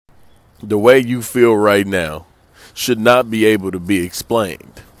The way you feel right now should not be able to be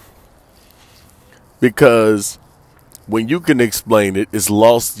explained, because when you can explain it, it's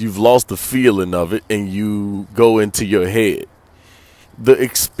lost. You've lost the feeling of it, and you go into your head. The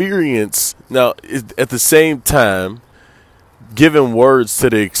experience now is, at the same time, giving words to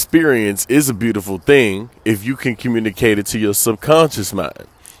the experience is a beautiful thing if you can communicate it to your subconscious mind.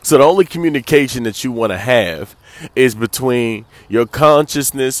 So the only communication that you want to have is between your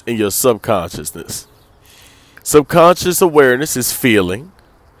consciousness and your subconsciousness. Subconscious awareness is feeling.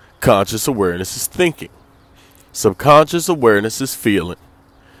 Conscious awareness is thinking. Subconscious awareness is feeling.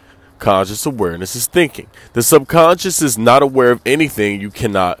 Conscious awareness is thinking. The subconscious is not aware of anything you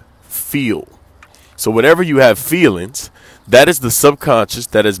cannot feel. So whenever you have feelings, that is the subconscious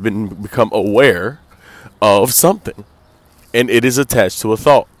that has become aware of something, and it is attached to a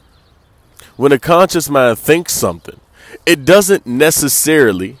thought. When a conscious mind thinks something, it doesn't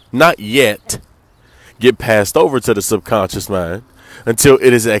necessarily, not yet, get passed over to the subconscious mind until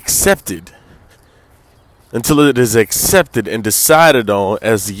it is accepted. Until it is accepted and decided on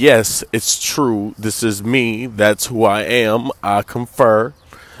as, yes, it's true, this is me, that's who I am, I confer,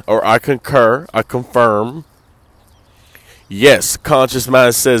 or I concur, I confirm. Yes, conscious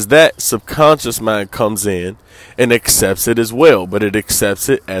mind says that, subconscious mind comes in and accepts it as well, but it accepts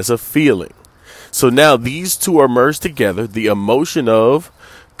it as a feeling. So now these two are merged together, the emotion of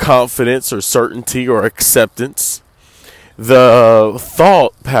confidence or certainty or acceptance, the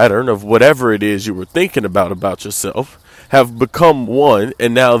thought pattern of whatever it is you were thinking about yourself have become one,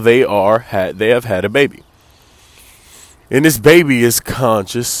 and now they have had a baby. And this baby is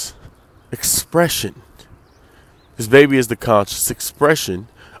conscious expression. This baby is the conscious expression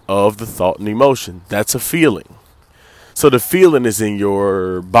of the thought and emotion. That's a feeling. So the feeling is in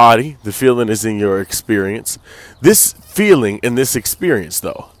your body. The feeling is in your experience. This feeling and this experience,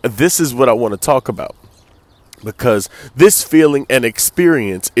 though, this is what I want to talk about. Because this feeling and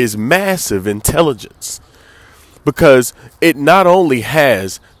experience is massive intelligence. Because it not only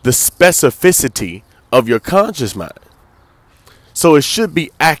has the specificity of your conscious mind, so it should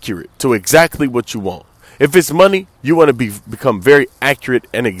be accurate to exactly what you want. If it's money, you want to become very accurate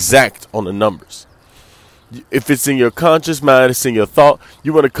and exact on the numbers. If it's in your conscious mind, it's in your thought,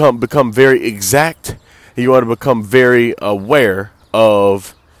 you want to become very exact, and you want to become very aware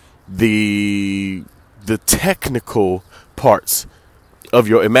of the technical parts of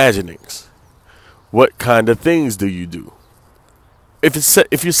your imaginings. What kind of things do you do?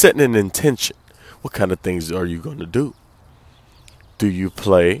 If you're setting an intention, what kind of things are you going to do? Do you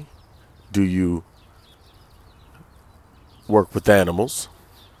play? Do you work with animals?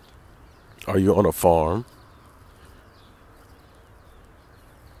 Are you on a farm?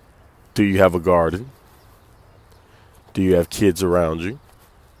 Do you have a garden? Do you have kids around you?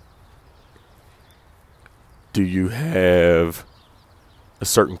 Do you have a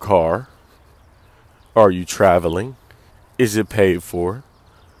certain car? Are you traveling? Is it paid for?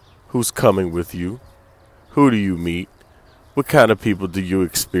 Who's coming with you? Who do you meet? What kind of people do you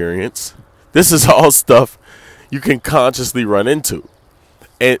experience? This is all stuff you can consciously run into.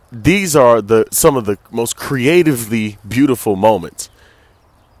 And these are some of the most creatively beautiful moments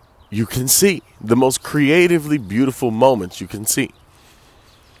you can see. The most creatively beautiful moments you can see.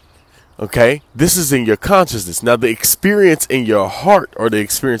 Okay? This is in your consciousness. Now, the experience in your heart or the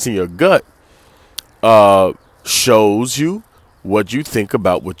experience in your gut shows you what you think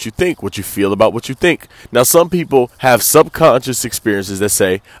about what you think, what you feel about what you think. Now, some people have subconscious experiences that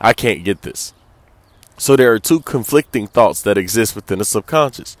say, I can't get this. So there are two conflicting thoughts that exist within the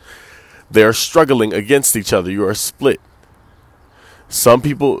subconscious. They are struggling against each other. You are split. Some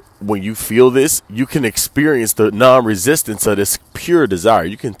people, when you feel this, you can experience the non-resistance of this pure desire.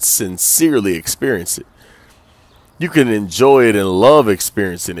 You can sincerely experience it. You can enjoy it and love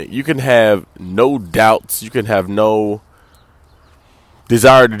experiencing it. You can have no doubts. You can have no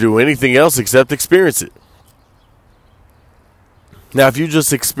desire to do anything else except experience it. Now, if you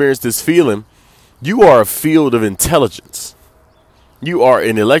just experience this feeling, you are a field of intelligence. You are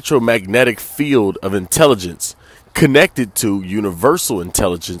an electromagnetic field of intelligence connected to universal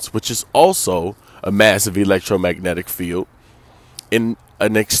intelligence, which is also a massive electromagnetic field in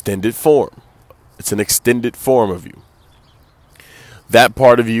an extended form. It's an extended form of you. That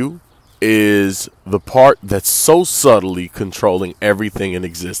part of you is the part that's so subtly controlling everything in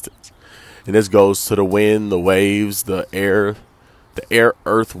existence. And this goes to the wind, the waves, the air,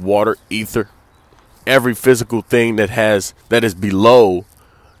 earth, water, ether. Every physical thing that is below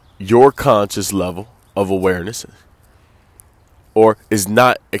your conscious level of awareness or is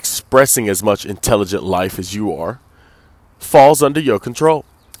not expressing as much intelligent life as you are falls under your control.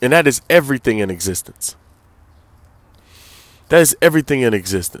 And that is everything in existence. That is everything in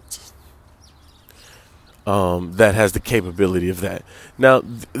existence that has the capability of that. Now,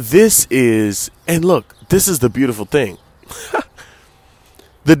 this is, and look, this is the beautiful thing.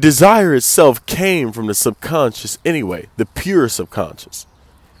 The desire itself came from the subconscious anyway, the pure subconscious.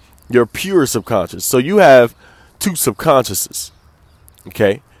 Your pure subconscious. So you have two subconsciouses,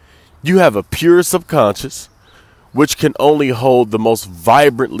 okay? You have a pure subconscious, which can only hold the most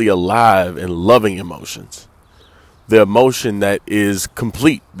vibrantly alive and loving emotions. The emotion that is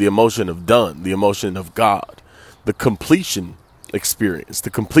complete, the emotion of done, the emotion of God, the completion experience, the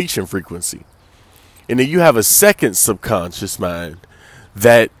completion frequency. And then you have a second subconscious mind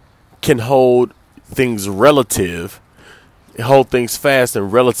that can hold things relative, hold things fast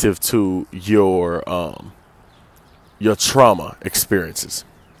and relative to your trauma experiences.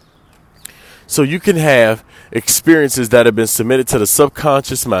 So you can have experiences that have been submitted to the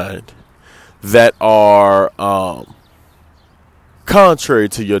subconscious mind that are contrary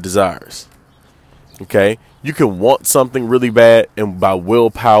to your desires. Okay? You can want something really bad, and by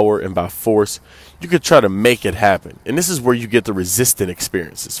willpower and by force, you could try to make it happen. And this is where you get the resistant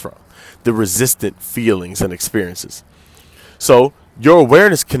experiences from, the resistant feelings and experiences. So your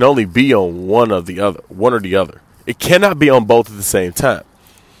awareness can only be on one or the other. It cannot be on both at the same time.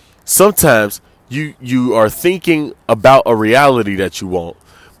 Sometimes you are thinking about a reality that you want,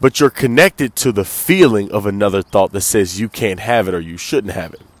 but you're connected to the feeling of another thought that says you can't have it or you shouldn't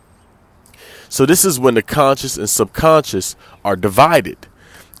have it. So this is when the conscious and subconscious are divided.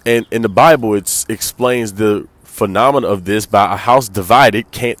 And in the Bible, it explains the phenomena of this by a house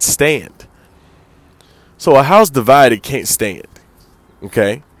divided can't stand. So a house divided can't stand.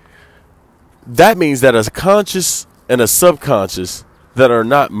 Okay? That means that a conscious and a subconscious that are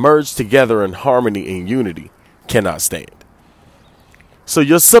not merged together in harmony and unity cannot stand. So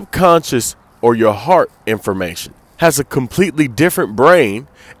your subconscious or your heart information has a completely different brain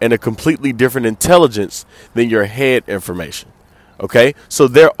and a completely different intelligence than your head information. Okay? So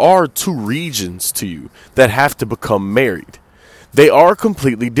there are two regions to you that have to become married. They are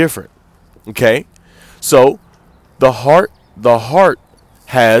completely different. Okay? So the heart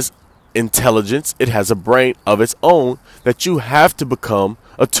has intelligence. It has a brain of its own that you have to become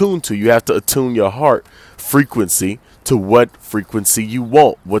attuned to. You have to attune your heart frequency to what frequency you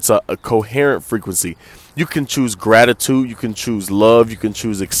want. What's a coherent frequency? You can choose gratitude. You can choose love. You can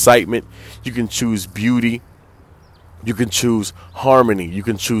choose excitement. You can choose beauty. You can choose harmony. You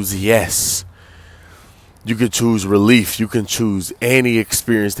can choose yes. You can choose relief. You can choose any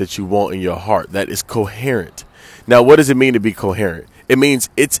experience that you want in your heart that is coherent. Now, what does it mean to be coherent? It means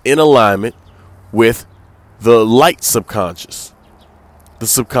it's in alignment with the light subconscious, the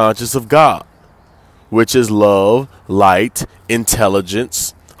subconscious of God, which is love, light,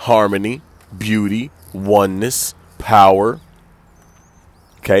 intelligence, harmony, beauty, oneness, power.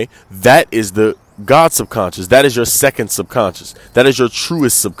 Okay, that is the God subconscious. That is your second subconscious. That is your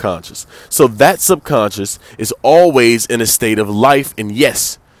truest subconscious. So that subconscious is always in a state of life and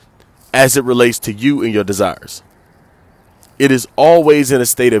yes, as it relates to you and your desires. It is always in a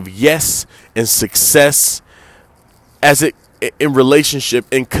state of yes and success as it in relationship,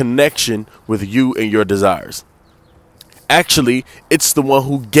 in connection with you and your desires. Actually, it's the one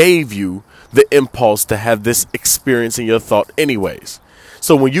who gave you the impulse to have this experience in your thought anyways.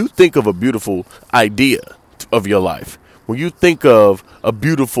 So when you think of a beautiful idea of your life, when you think of a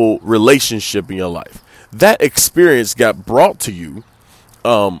beautiful relationship in your life, that experience got brought to you,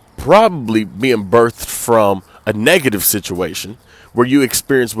 probably being birthed from a negative situation where you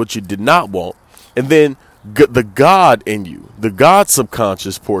experienced what you did not want. And then the God in you, the God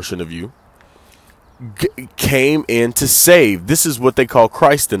subconscious portion of you came in to save. This is what they call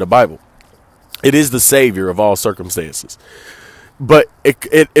Christ in the Bible. It is the savior of all circumstances. But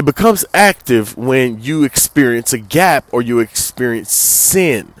it becomes active when you experience a gap or you experience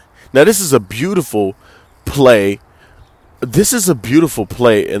sin. Now, this is a beautiful play. This is a beautiful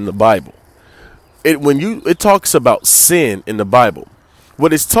play in the Bible. It talks about sin in the Bible.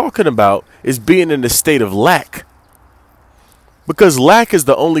 What it's talking about is being in a state of lack. Because lack is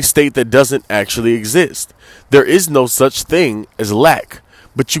the only state that doesn't actually exist. There is no such thing as lack.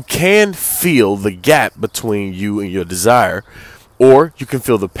 But you can feel the gap between you and your desire. Or you can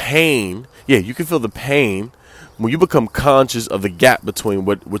feel the pain. Yeah, you can feel the pain when you become conscious of the gap between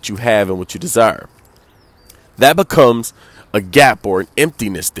what you have and what you desire. That becomes a gap or an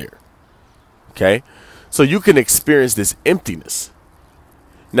emptiness there. Okay? So you can experience this emptiness.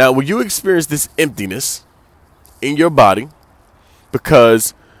 Now, when you experience this emptiness in your body,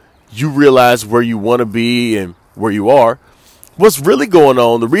 because you realize where you want to be and where you are, what's really going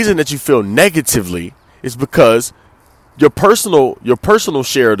on, the reason that you feel negatively is because your personal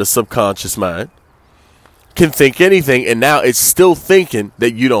share of the subconscious mind can think anything, and now it's still thinking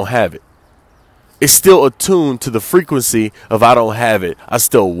that you don't have it. It's still attuned to the frequency of I don't have it, I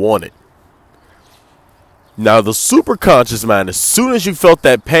still want it. Now the superconscious mind, as soon as you felt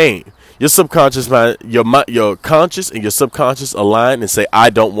that pain, your subconscious mind, your conscious and your subconscious align and say, I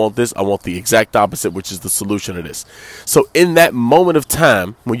don't want this, I want the exact opposite, which is the solution to this. So in that moment of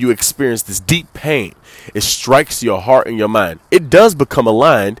time, when you experience this deep pain, it strikes your heart and your mind. It does become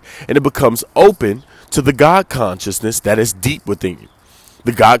aligned, and it becomes open to the God consciousness that is deep within you.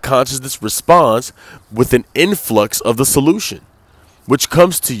 The God consciousness responds with an influx of the solution, which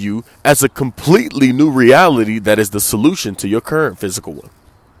comes to you as a completely new reality that is the solution to your current physical one.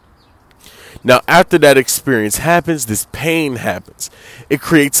 Now, after that experience happens, this pain happens. It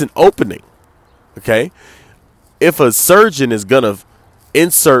creates an opening. Okay? If a surgeon is going to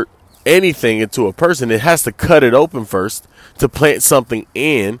insert anything into a person, it has to cut it open first to plant something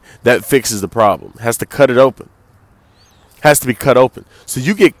in that fixes the problem. It has to cut it open. It has to be cut open. So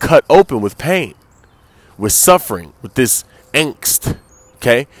you get cut open with pain, with suffering, with this angst.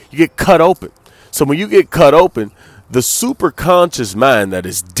 Okay? You get cut open. So when you get cut open, the superconscious mind that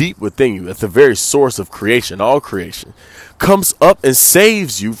is deep within you, at the very source of creation, all creation, comes up and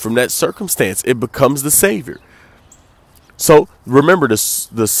saves you from that circumstance. It becomes the savior. So remember, the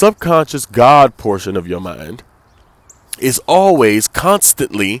subconscious God portion of your mind is always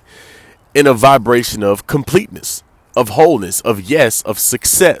constantly in a vibration of completeness, of wholeness, of yes, of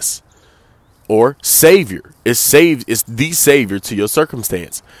success, or savior. It's the savior to your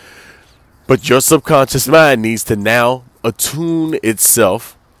circumstance. But your subconscious mind needs to now attune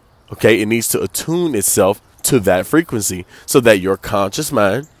itself. Okay, it needs to attune itself to that frequency so that your conscious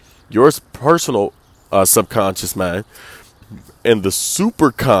mind, your personal subconscious mind, and the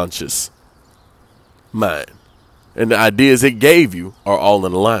superconscious mind and the ideas it gave you are all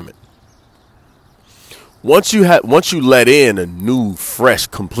in alignment. Once you let in a new, fresh,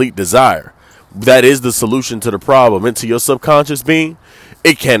 complete desire, that is the solution to the problem into your subconscious being,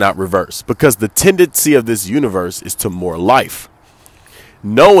 it cannot reverse, because the tendency of this universe is to more life.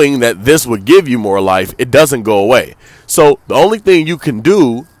 Knowing that this would give you more life, it doesn't go away. So the only thing you can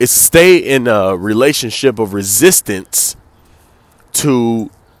do is stay in a relationship of resistance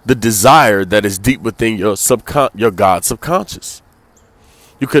to the desire that is deep within your God subconscious.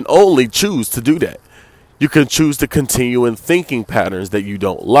 You can only choose to do that. You can choose to continue in thinking patterns that you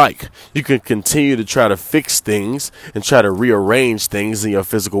don't like. You can continue to try to fix things and try to rearrange things in your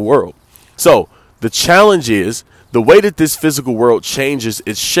physical world. So the challenge is, the way that this physical world changes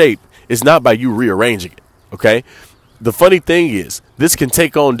its shape is not by you rearranging it. Okay? The funny thing is, this can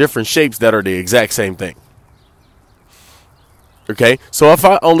take on different shapes that are the exact same thing. Okay? So if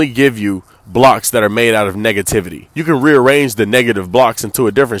I only give you blocks that are made out of negativity, you can rearrange the negative blocks into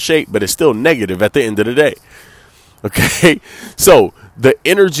a different shape, but it's still negative at the end of the day. Okay? So the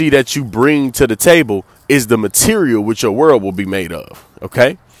energy that you bring to the table is the material which your world will be made of.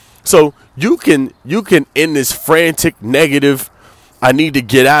 Okay? So you can in this frantic negative, I need to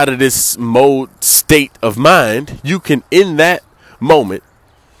get out of this mode state of mind, you can in that moment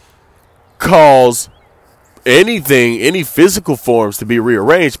cause any physical forms to be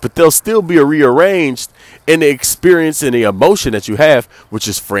rearranged, but they'll still be rearranged in the experience and the emotion that you have, which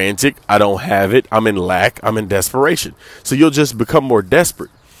is frantic. I don't have it. I'm in lack. I'm in desperation. So you'll just become more desperate.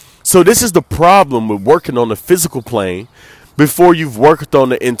 So this is the problem with working on the physical plane before you've worked on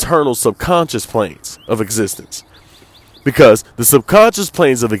the internal subconscious planes of existence. Because the subconscious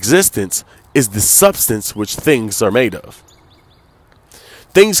planes of existence is the substance which things are made of.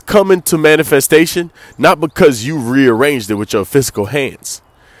 Things come into manifestation not because you rearranged it with your physical hands.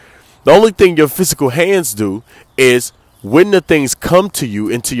 The only thing your physical hands do is, when the things come to you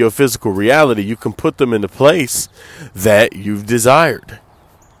into your physical reality, you can put them in the place that you've desired.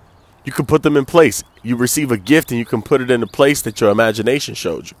 You can put them in place. You receive a gift and you can put it in the place that your imagination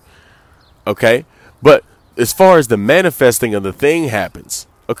showed you. Okay? But as far as the manifesting of the thing happens,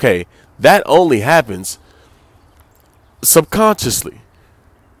 okay, that only happens subconsciously.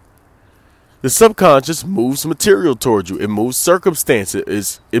 The subconscious moves material towards you. It moves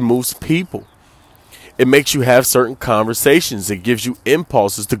circumstances. It moves people. It makes you have certain conversations. It gives you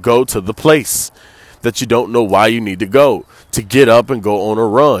impulses to go to the place that you don't know why you need to go. To get up and go on a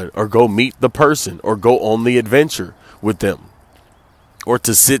run, or go meet the person, or go on the adventure with them. Or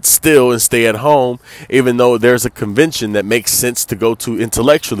to sit still and stay at home, even though there's a convention that makes sense to go to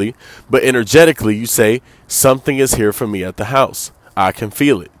intellectually, but energetically you say, something is here for me at the house. I can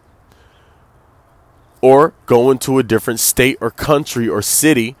feel it. or going to a different state or country or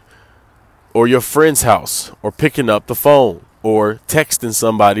city, or your friend's house, or picking up the phone, or texting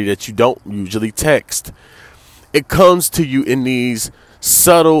somebody that you don't usually text. It comes to you in these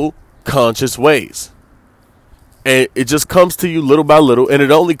subtle, conscious ways. And it just comes to you little by little, and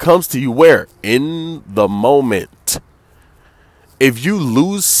it only comes to you where? In the moment. If you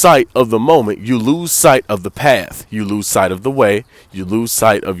lose sight of the moment, you lose sight of the path. You lose sight of the way. You lose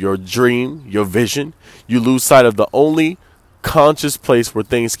sight of your dream, your vision. You lose sight of the only conscious place where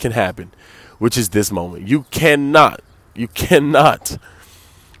things can happen, which is this moment. You cannot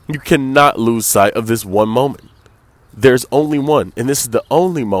lose sight of this one moment. There's only one, and this is the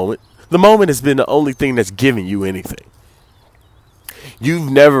only moment. The moment has been the only thing that's giving you anything. You've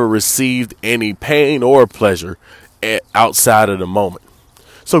never received any pain or pleasure outside of the moment.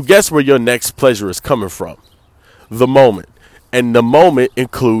 So guess where your next pleasure is coming from? The moment. And the moment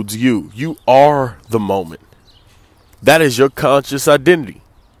includes you. You are the moment. That is your conscious identity,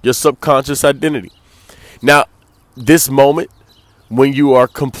 your subconscious identity. Now, this moment, when you are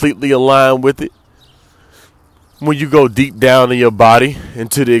completely aligned with it, when you go deep down in your body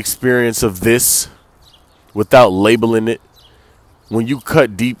into the experience of this without labeling it, when you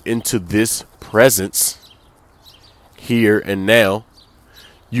cut deep into this presence here and now,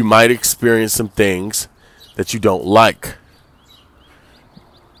 you might experience some things that you don't like.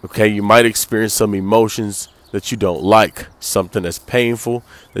 Okay, you might experience some emotions that you don't like, something that's painful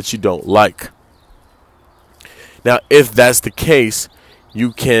that you don't like. Now, if that's the case,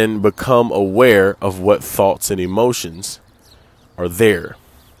 you can become aware of what thoughts and emotions are there.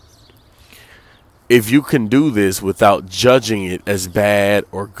 If you can do this without judging it as bad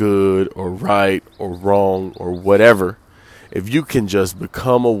or good or right or wrong or whatever, if you can just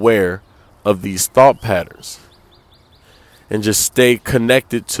become aware of these thought patterns and just stay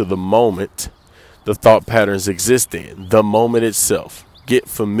connected to the moment the thought patterns exist in, the moment itself, get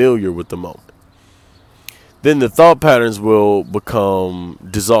familiar with the moment, then the thought patterns will become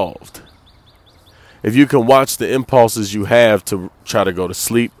dissolved. If you can watch the impulses you have to try to go to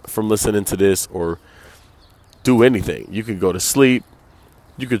sleep from listening to this or do anything, you can go to sleep.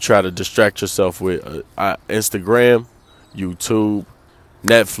 You could try to distract yourself with Instagram, YouTube,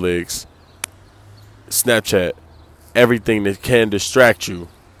 Netflix, Snapchat, everything that can distract you.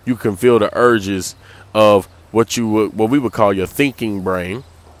 You can feel the urges of what we would call your thinking brain,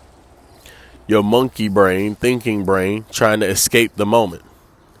 your monkey brain, thinking brain, trying to escape the moment.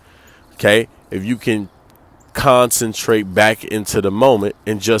 Okay? If you can concentrate back into the moment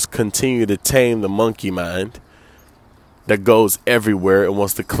and just continue to tame the monkey mind that goes everywhere and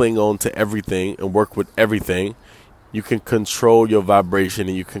wants to cling on to everything and work with everything, you can control your vibration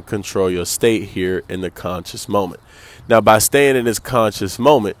and you can control your state here in the conscious moment. Now, by staying in this conscious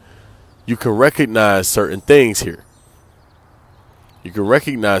moment, you can recognize certain things here. You can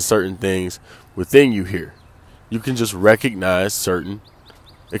recognize certain things within you here. You can just recognize certain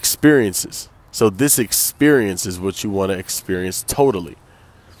experiences. So this experience is what you want to experience totally.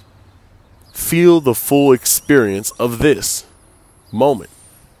 Feel the full experience of this moment,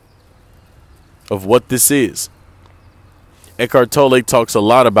 of what this is. Eckhart Tolle talks a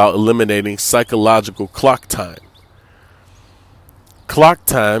lot about eliminating psychological clock time. Clock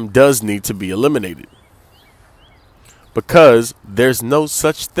time does need to be eliminated because there's no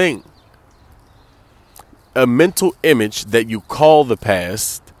such thing. A mental image that you call the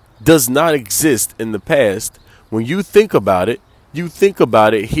past does not exist in the past. When you think about it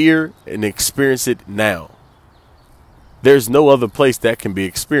here and experience it now. There's no other place that can be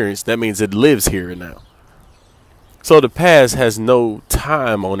experienced. That means it lives here and now. So the past has no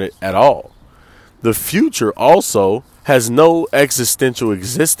time on it at all. The future also has no existential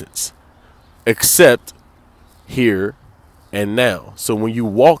existence except here and now. So when you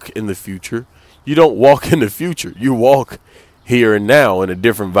walk in the future, you don't walk in the future. You walk here and now in a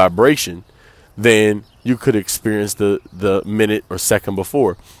different vibration than you could experience the minute or second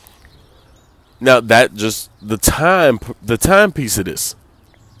before. Now that just the time piece of this.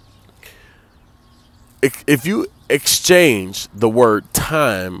 If you exchange the word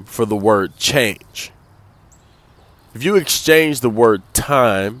time for the word change, if you exchange the word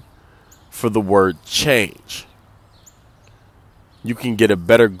time for the word change, you can get a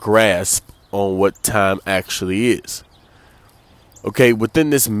better grasp on what time actually is. Okay,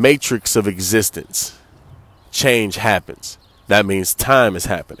 within this matrix of existence, change happens. That means time is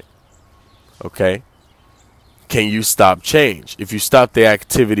happening. Okay? Can you stop change? If you stop the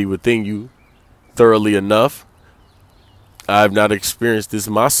activity within you thoroughly enough, I've not experienced this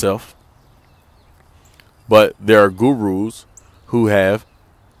myself, but there are gurus who have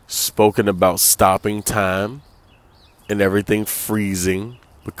spoken about stopping time and everything freezing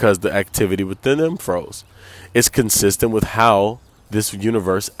because the activity within them froze. It's consistent with how this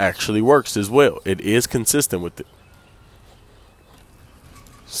universe actually works as well. It is consistent with it.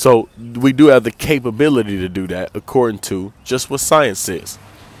 So we do have the capability to do that according to just what science says.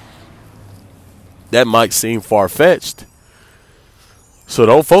 That might seem far-fetched. So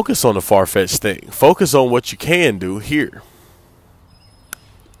don't focus on the far-fetched thing. Focus on what you can do here.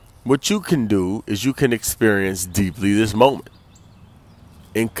 What you can do is you can experience deeply this moment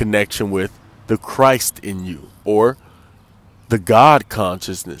in connection with the Christ in you, or the God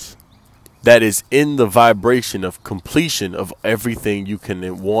consciousness that is in the vibration of completion of everything you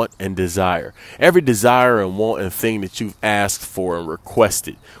can want and desire. Every desire and want and thing that you've asked for and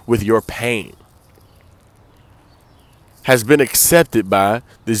requested with your pain has been accepted by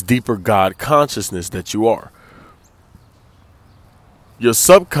this deeper God consciousness that you are. Your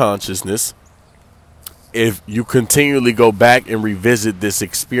subconsciousness, if you continually go back and revisit this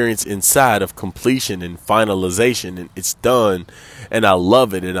experience inside of completion and finalization, and it's done, and I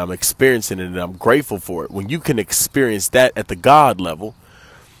love it, and I'm experiencing it, and I'm grateful for it. When you can experience that at the God level,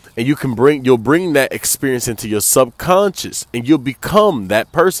 and you'll bring that experience into your subconscious, and you'll become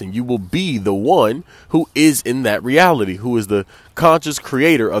that person. You will be the one who is in that reality, who is the conscious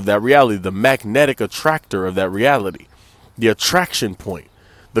creator of that reality, the magnetic attractor of that reality, the attraction point,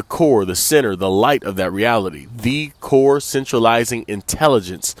 the core, the center, the light of that reality, the core centralizing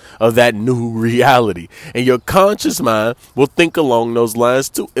intelligence of that new reality. And your conscious mind will think along those lines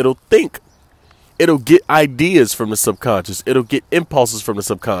too. It'll think. It'll get ideas from the subconscious. It'll get impulses from the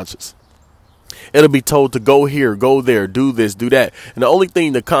subconscious. It'll be told to go here, go there, do this, do that. And the only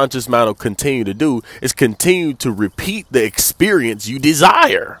thing the conscious mind will continue to do is continue to repeat the experience you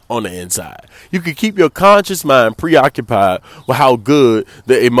desire on the inside. You can keep your conscious mind preoccupied with how good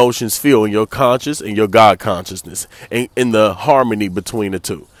the emotions feel in your conscious and your God consciousness, and in the harmony between the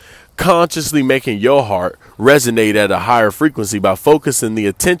two. Consciously making your heart resonate at a higher frequency by focusing the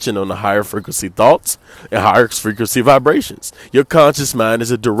attention on the higher frequency thoughts and higher frequency vibrations. Your conscious mind is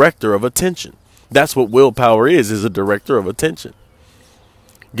a director of attention. That's what willpower is a director of attention.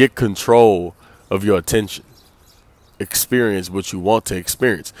 Get control of your attention. Experience what you want to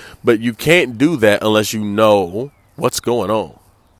experience. But you can't do that unless you know what's going on.